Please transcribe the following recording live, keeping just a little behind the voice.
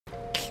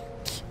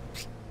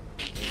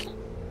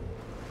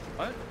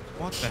What?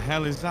 What the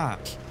hell is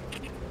that?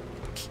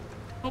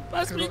 Oh,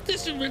 pass me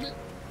this a minute.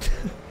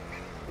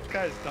 This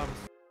guy's dumb.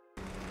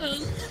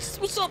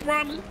 What's up,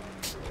 Ramen?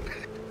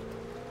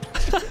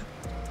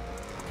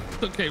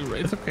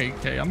 It's okay,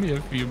 Kay. I'm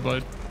here for you,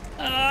 bud.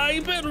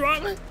 You been,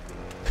 Ramen?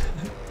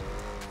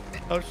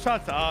 Oh,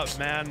 shut up,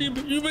 man. You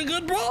been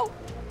good, bro?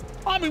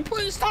 I mean,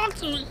 please talk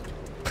to me.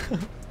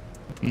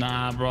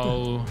 Nah,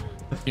 bro.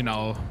 You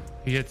know,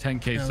 he hit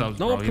 10K subs,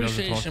 no bro. He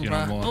doesn't talk to appreciation, you bro.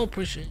 no more. No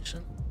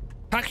appreciation.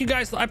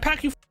 I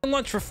pack you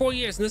lunch for 4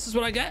 years, and this is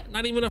what I get?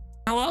 Not even a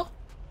hello?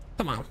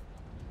 Come on.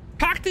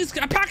 I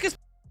pack his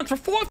lunch for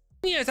 4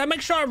 years. I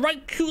make sure I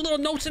write cute little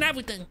notes and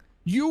everything.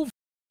 You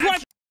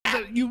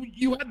had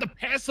the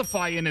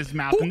pacifier in his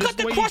mouth. Who cut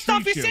the crust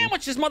off your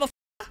sandwiches, motherfucker?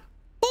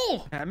 Who?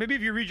 Maybe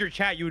if you read your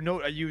chat, you would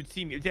know. You would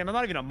see me. Damn, I'm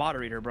not even a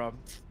moderator, bro.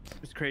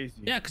 It's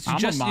crazy. Yeah, because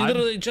you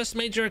literally just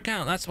made your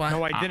account. That's why.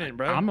 No, I didn't,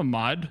 bro. I'm a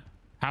mod.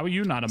 How are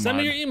you not a mod? Send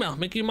me your email.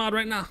 Make you a mod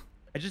right now.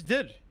 I just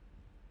did.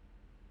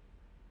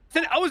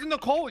 I was in the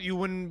call with you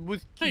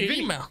with Hey, your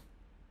email.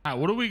 All right,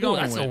 what are we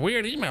going That's with? a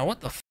weird email. What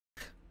the f?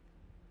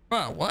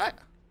 Bro, what?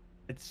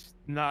 It's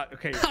not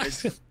okay.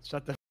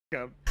 Shut the f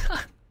up.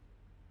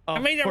 I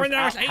made it when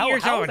I was 8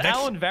 years old.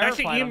 Alan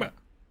verified him. Wait,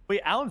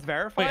 Wait, Alan's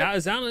verified? Wait,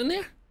 is Alan in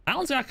there?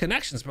 Alan's got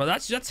connections, bro.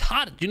 That's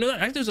hot. You know that?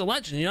 That dude's a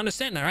legend. You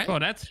understand that, right? Oh,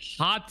 that's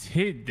hot.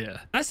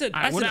 That's an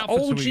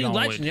OG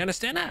legend. You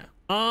understand that?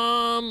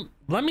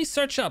 Let me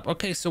search up.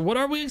 Okay, so what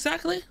are we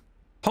exactly?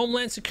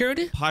 Homeland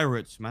Security?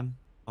 Pirates, man.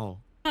 Oh.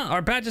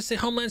 Our badges say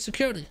Homeland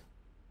Security.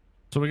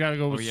 So we gotta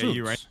go with suits.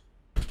 You right.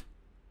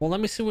 Well, let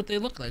me see what they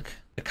look like.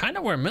 They kind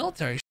of wear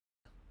military.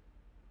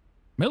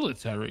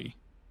 Military?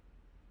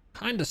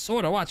 Kind of,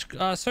 sort of. Watch.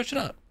 Search it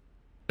up.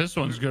 This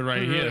one's good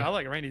right here. I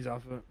like Randy's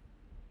outfit.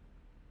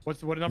 What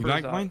number You is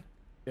like that? mine?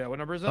 Yeah, what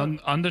number is that?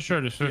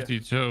 Undershirt is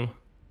 52.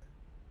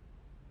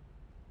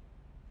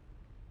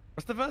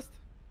 What's the vest?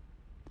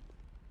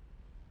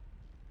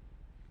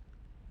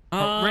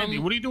 Randy,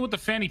 what do you do with the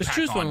fanny pack Just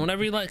choose on? one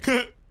whenever you like.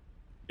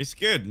 It's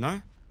good,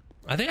 no?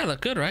 I think I look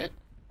good, right?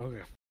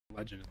 Okay,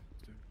 legend.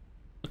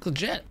 Look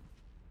legit.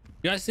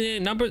 You guys see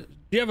any numbers?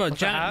 You have a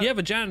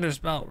janitor's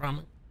belt,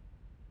 Ramen.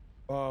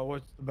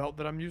 What's the belt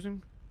that I'm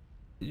using?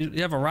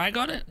 You have a rag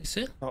on it? You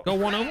see? Oh. Go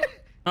one over.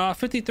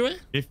 53.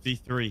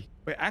 53.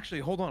 Wait,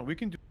 actually, hold on. We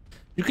can do.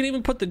 You can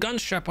even put the gun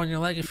strap on your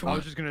leg if you I want.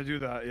 was just gonna do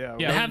that. Yeah.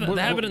 They have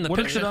it in the what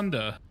picture. Is it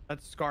under?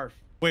 That's scarf.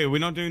 Wait, we're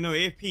not doing no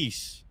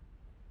earpiece.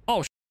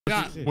 Oh,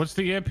 God. What's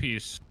the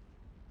earpiece?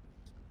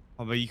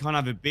 Oh, but you can't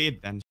have a beard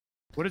then.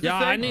 What is it? Yeah,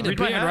 I need a Read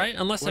my beard, hat. right?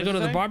 Unless What I go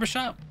does to it the say?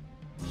 barbershop.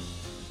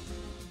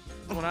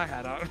 The one I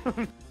had out.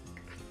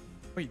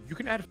 Wait, you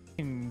can add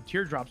f***ing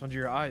teardrops under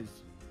your eyes.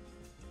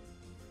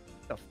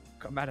 The f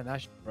I'm mad at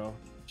that shit, bro.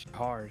 Shit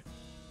hard.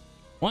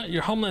 What?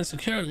 Your Homeland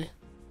Security?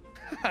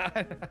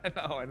 I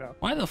know.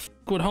 Why the f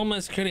would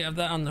Homeland Security have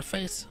that on their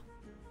face?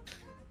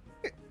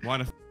 Why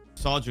the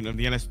sergeant of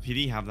the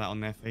LSPD have that on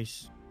their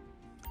face?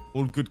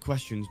 All good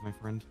questions, my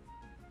friend.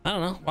 I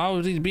don't know. Why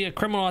would he be a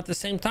criminal at the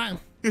same time?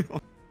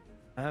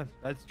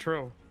 That's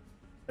true.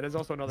 That is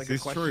also another This good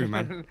is question. true,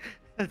 man.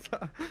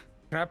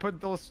 Can I put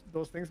those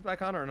things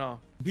back on or no?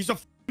 He's a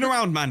f***ing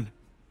around, man.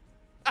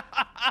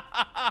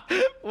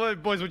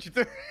 What, boys? What you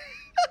think?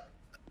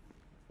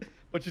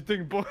 What you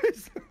think,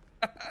 boys?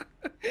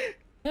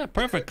 Yeah,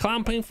 perfect.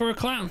 Clown paint for a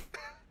clown.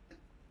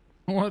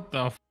 What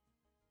the?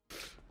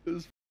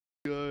 This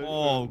guy.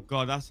 Oh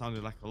god, that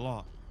sounded like a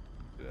lot.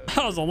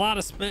 That was a lot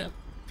of spit.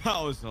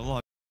 That was a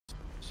lot.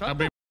 Shut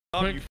be up,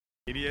 quick. you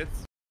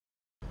idiots.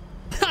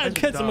 It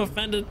gets him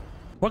offended.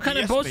 What kind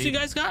of boats baby. you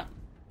guys got?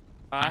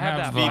 I have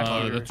that. the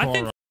Viking. I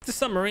think Toro. the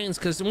submarines,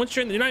 because once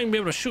you're in, you're not even be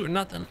able to shoot or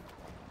nothing.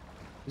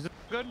 Is it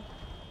good?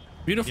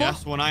 Beautiful. Yeah,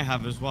 that's one I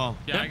have as well.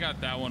 Yeah, I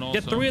got that one also.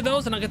 Get 3 of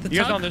those, and I'll get the You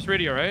guys tug. on this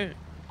radio, right?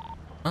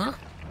 Huh?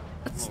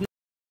 That's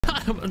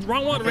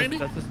wrong one, Randy.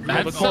 That's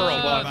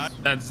the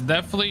That's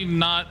definitely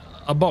not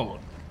a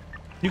boat.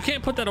 You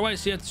can't put that away,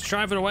 so you have to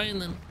drive it away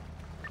and then.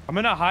 I'm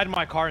gonna hide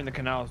my car in the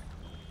canals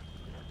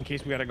in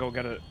case we gotta go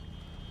get it.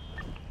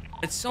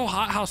 It's so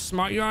hot how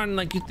smart you are, and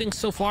like you think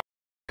so far.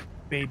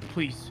 Babe,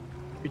 please.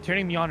 You're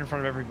turning me on in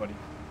front of everybody.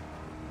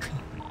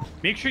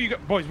 Make sure you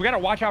got, boys. We gotta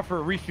watch out for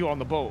a refuel on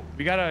the boat.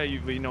 We gotta,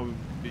 you know,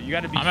 you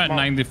gotta be. I'm at smart.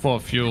 94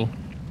 fuel.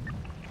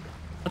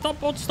 I thought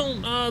boats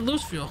don't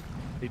lose fuel.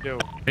 They do.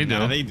 They do.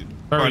 No, they did.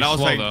 Very Bro, that was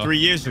slow, like though. 3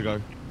 years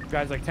ago. You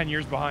guys like 10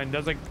 years behind.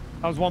 That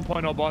was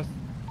 1.0, boss.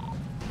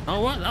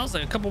 Oh, what? That was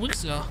like a couple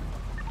weeks ago.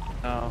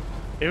 No.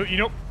 You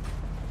know.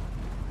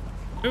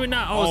 Maybe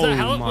not. Oh, is that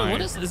my.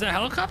 what is that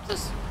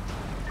helicopters?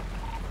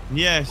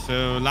 Yeah,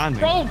 so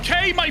landing. Bro,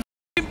 Kay, my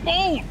f***ing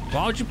boat!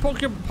 Why would you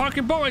park your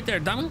boat right there,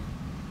 dummy?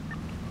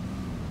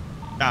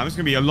 Damn, it's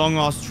gonna be a long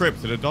ass trip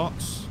to the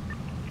docks.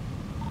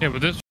 Yeah,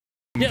 but this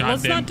Yeah,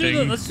 let's goddamn not do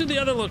thing. let's do the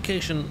other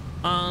location.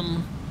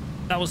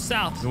 That was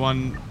south. The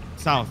one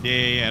south.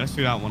 Yeah. Let's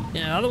do that one.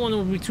 Yeah, the other one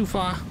would be too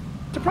far.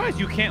 Surprised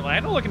you can't. Like, I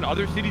know, like in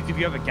other cities, if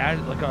you have a gas,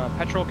 like a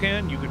petrol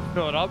can, you could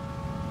fill it up.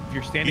 If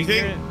you're standing You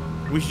near think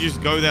it. we should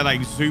just go there,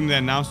 like zoom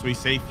there now, so we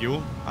save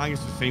fuel? I think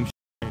it's the same.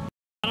 I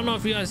don't know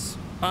if you guys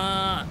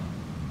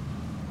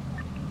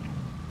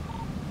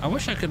I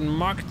wish I could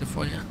mark it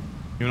for you.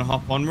 You wanna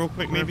hop on real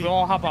quick, maybe? We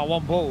all hop on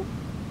one boat.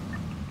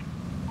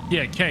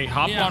 Yeah, Kay,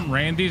 hop on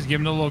Randy's, give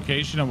him the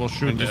location, and we'll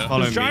shoot And just there.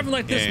 follow Because driving me.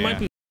 like this Yeah,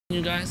 might yeah. be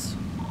you guys.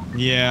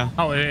 Yeah.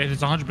 Oh,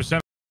 it's 100%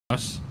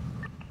 us.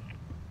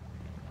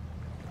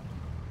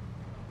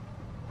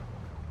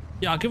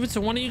 Yeah, I'll give it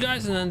to one of you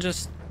guys and then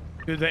just...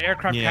 Dude, the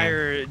aircraft Yeah.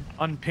 carrier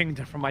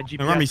unpinged from my GPS.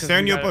 No, Rami, 'cause stay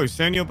on we your got- boat.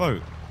 Stay on your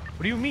boat.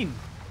 What do you mean?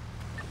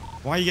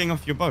 Why are you getting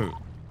off your boat?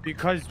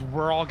 Because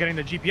we're all getting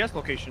the GPS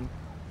location.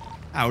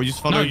 Ah, we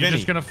just follow No, Vinny. you're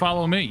just gonna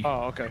follow me.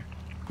 Oh, okay.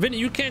 Vinny,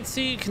 you can't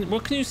see...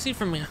 what can you see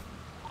from here?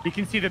 You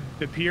can see the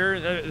pier,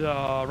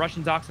 the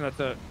Russian docks, and that's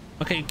it.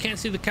 Okay, you can't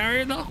see the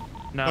carrier though?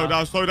 No. Slow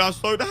down, slow down,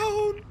 slow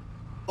down.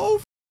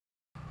 Oh,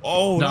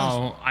 oh.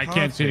 No, I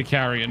can't see the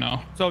carrier,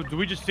 no. So do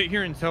we just sit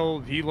here until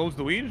he loads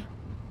the weed?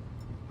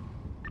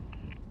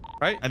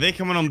 Right? Are they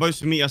coming on boats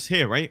to meet us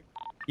here, right?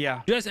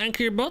 Yeah. You guys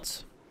anchor your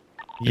boats?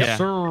 Yeah.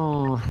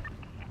 Sir.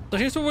 So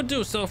here's what we'll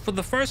do. So for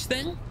the first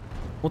thing,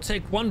 we'll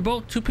take one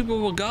boat, 2 people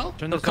will go.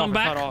 Turn They'll this come off,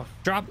 it's back, not off.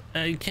 drop...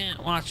 you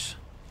can't watch.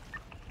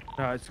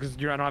 No, it's because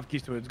I don't have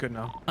keys to it. It's good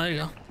now. There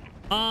you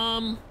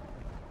go.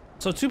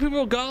 So 2 people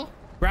will go,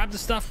 grab the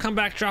stuff, come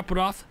back, drop it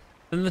off.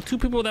 Then the 2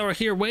 people that were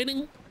here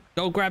waiting,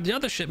 go grab the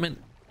other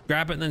shipment,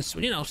 grab it, and then,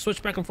 you know,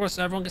 switch back and forth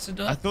so everyone gets to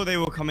do I it. thought they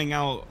were coming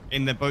out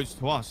in their boats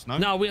to us, no?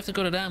 No, we have to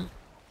go to them.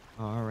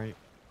 Oh, all right.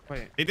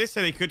 Wait. They did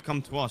say they could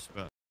come to us,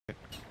 but...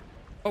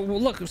 Oh, well,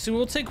 look, see,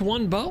 we'll take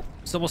one boat.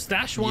 So we'll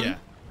stash one Yeah.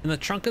 in the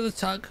trunk of the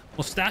tug.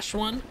 We'll stash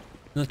one in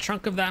the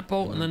trunk of that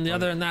boat, and then the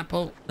other in that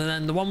boat. And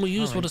then the one we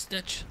use, we'll just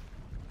ditch.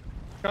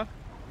 Okay.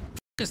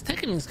 It's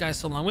taking these guys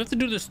so long. We have to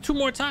do this 2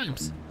 more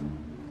times.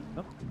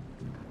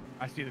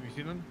 I see them. You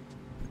see them?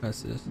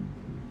 That's this.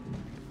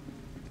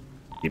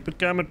 Keep it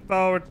coming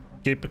forward.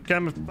 Keep it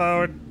coming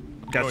forward.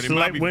 Got Oh, they might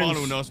slight be winds.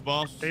 following us,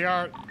 boss. They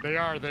are.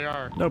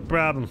 No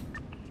problem.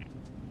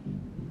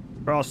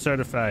 We're all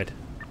certified.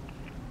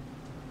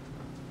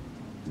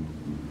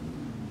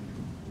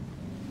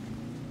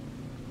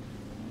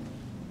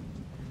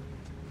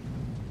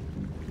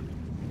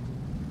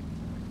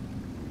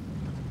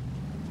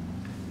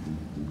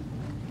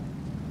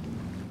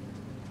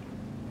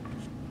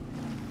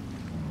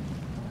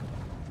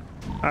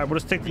 All right, we'll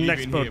just take the Leave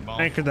next in boat. here, boss.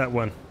 Anchor that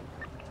one.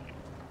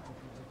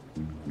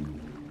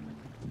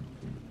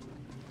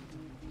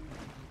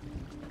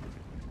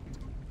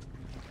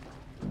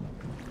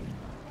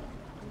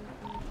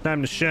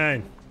 Time to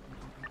shine.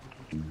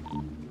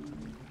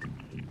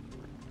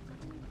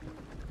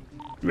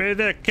 Ready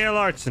there, Kale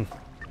Artson.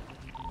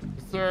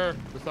 Yes, sir.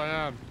 Yes, I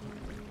am.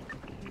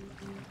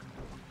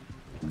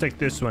 Take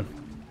this one.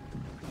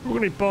 We're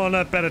gonna be pulling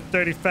up at a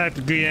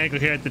 35-degree angle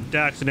here at the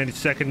docks in any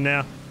second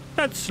now.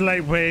 Got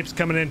slight waves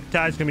coming in.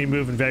 Tide's gonna be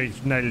moving very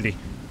nightly.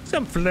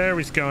 Some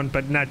flurries going,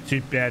 but not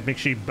too bad. Make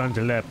sure you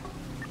bundle up.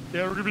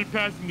 Yeah, we're gonna be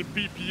passing the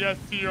BPS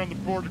here on the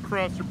border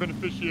across your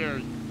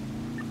beneficiary.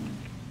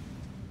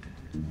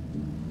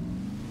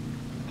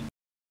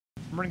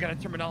 I'm running out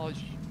of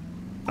terminology.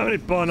 I'm gonna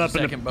be pulling up in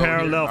a Second boat here.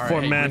 parallel All right,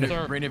 form hey,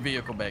 manner. bring the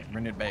vehicle back.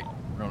 Bring it back.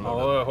 We're gonna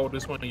load I'll up hold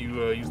this one and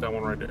you use that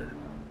one right there.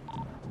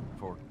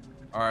 forward.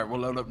 All right,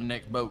 we'll load up the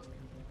next boat.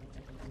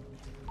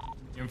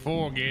 And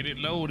 4, get it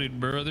loaded,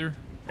 brother.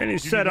 And he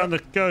said on the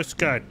Coast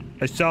Guard.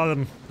 I saw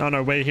them on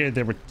our way here.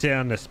 They were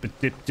down us, but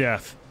dipped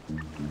off.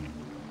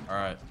 All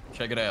right,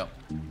 check it out.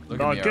 Look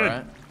All at me, good. all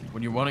right?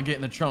 When you want to get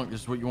in the trunk,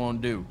 this is what you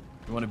want to do.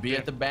 You want to be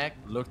at the back,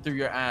 look through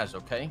your eyes,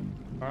 okay?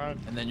 All right.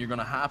 And then you're going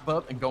to hop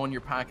up and go in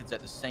your pockets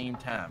at the same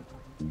time.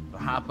 So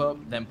hop up,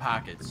 then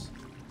pockets.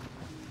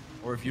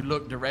 Or if you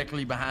look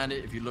directly behind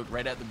it, if you look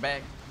right at the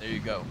back, there you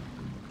go.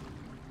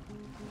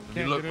 If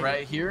you Can't look get in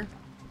right it. here,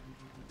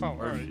 Oh, all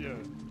right, yeah.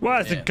 Why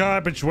is the Yeah.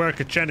 garbage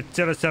worker trying to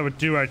tell us how we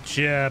do our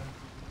job?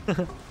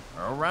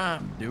 all right,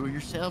 do it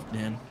yourself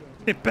then.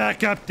 Get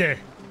back up there.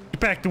 Get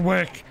back to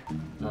work.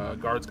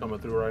 Guards coming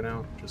through right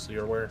now, just so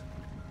you're aware.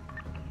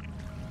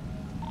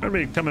 We'll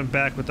be coming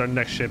back with our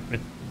next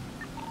shipment.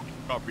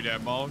 Copy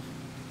that, boss.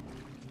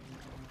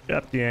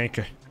 Drop the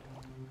anchor.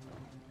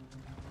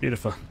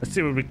 Beautiful. Let's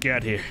see what we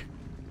got here.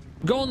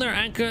 Go in there,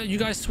 anchor. You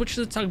guys switch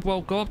to the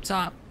tugboat. Go up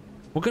top.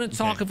 We're gonna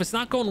talk. Okay. If it's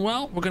not going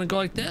well, we're gonna go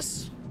like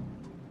this.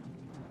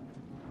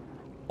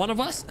 One of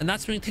us, and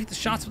that's when you take the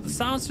shots with the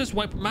silencers,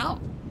 wipe them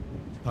out,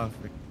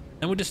 Perfect.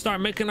 and we just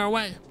start making our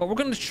way. But we're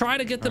gonna try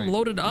to get them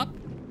loaded up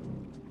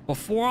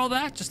before all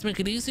that, just to make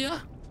it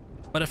easier.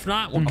 But if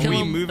not, we'll Are kill we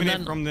them. moving and it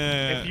then, from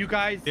the... If you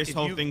guys, this if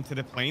whole you, thing to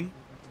the plane?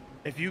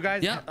 if you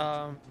guys, Yeah.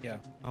 yeah.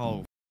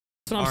 Oh,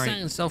 That's what I'm all right.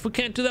 saying. So if we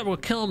can't do that, we'll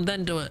kill them,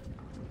 then do it.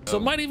 So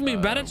it might even be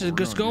better to We're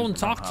just gonna go do and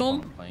is we're talk to gonna hop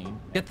on them, the plane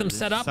get them after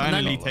set this. up, and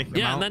silently then take them out.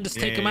 yeah, and then just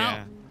take them out.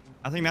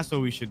 I think that's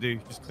what we should do.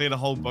 Just clear the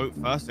whole boat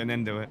first and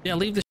then do it. Yeah,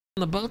 leave the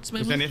on the boats,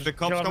 Because maybe. then if the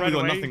cops Kill 'em come, right we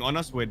got away. nothing on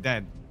us, we're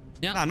dead.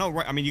 Yeah. Nah, no,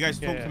 right. I mean, you guys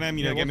talk to them,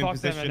 you know, we'll get them in talk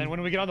to them, position. and then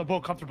when we get on the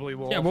boat comfortably,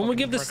 we'll. Yeah, all when we fucking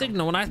give the break 'em.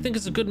 signal, when I think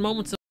it's a good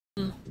moment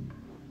to.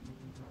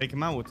 Take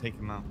them out, we'll take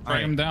them out.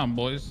 Bring him down,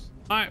 boys.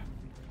 All right.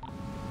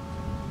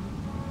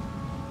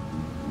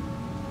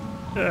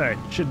 All right,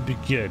 should be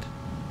good.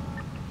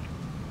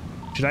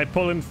 Should I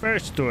pull in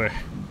first or?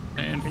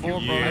 And 4,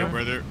 Yeah, brother.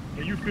 brother.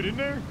 Can you fit in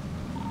there?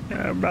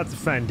 I'm about to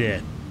find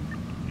out.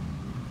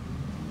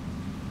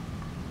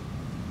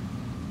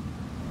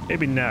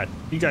 Maybe not.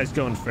 You guys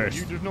going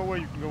first. There's no way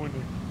you can go in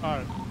there. All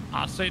right.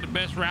 I say the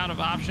best route of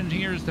options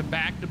here is to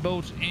back the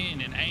boats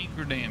in and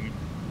anchor them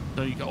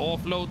so you can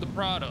offload the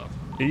product.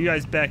 Yeah, you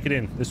guys back it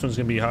in. This one's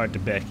gonna be hard to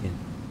back in.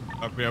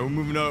 Okay, we're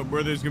moving up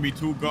where there's gonna be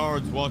 2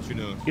 guards watching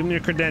us. Give them your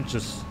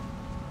credentials.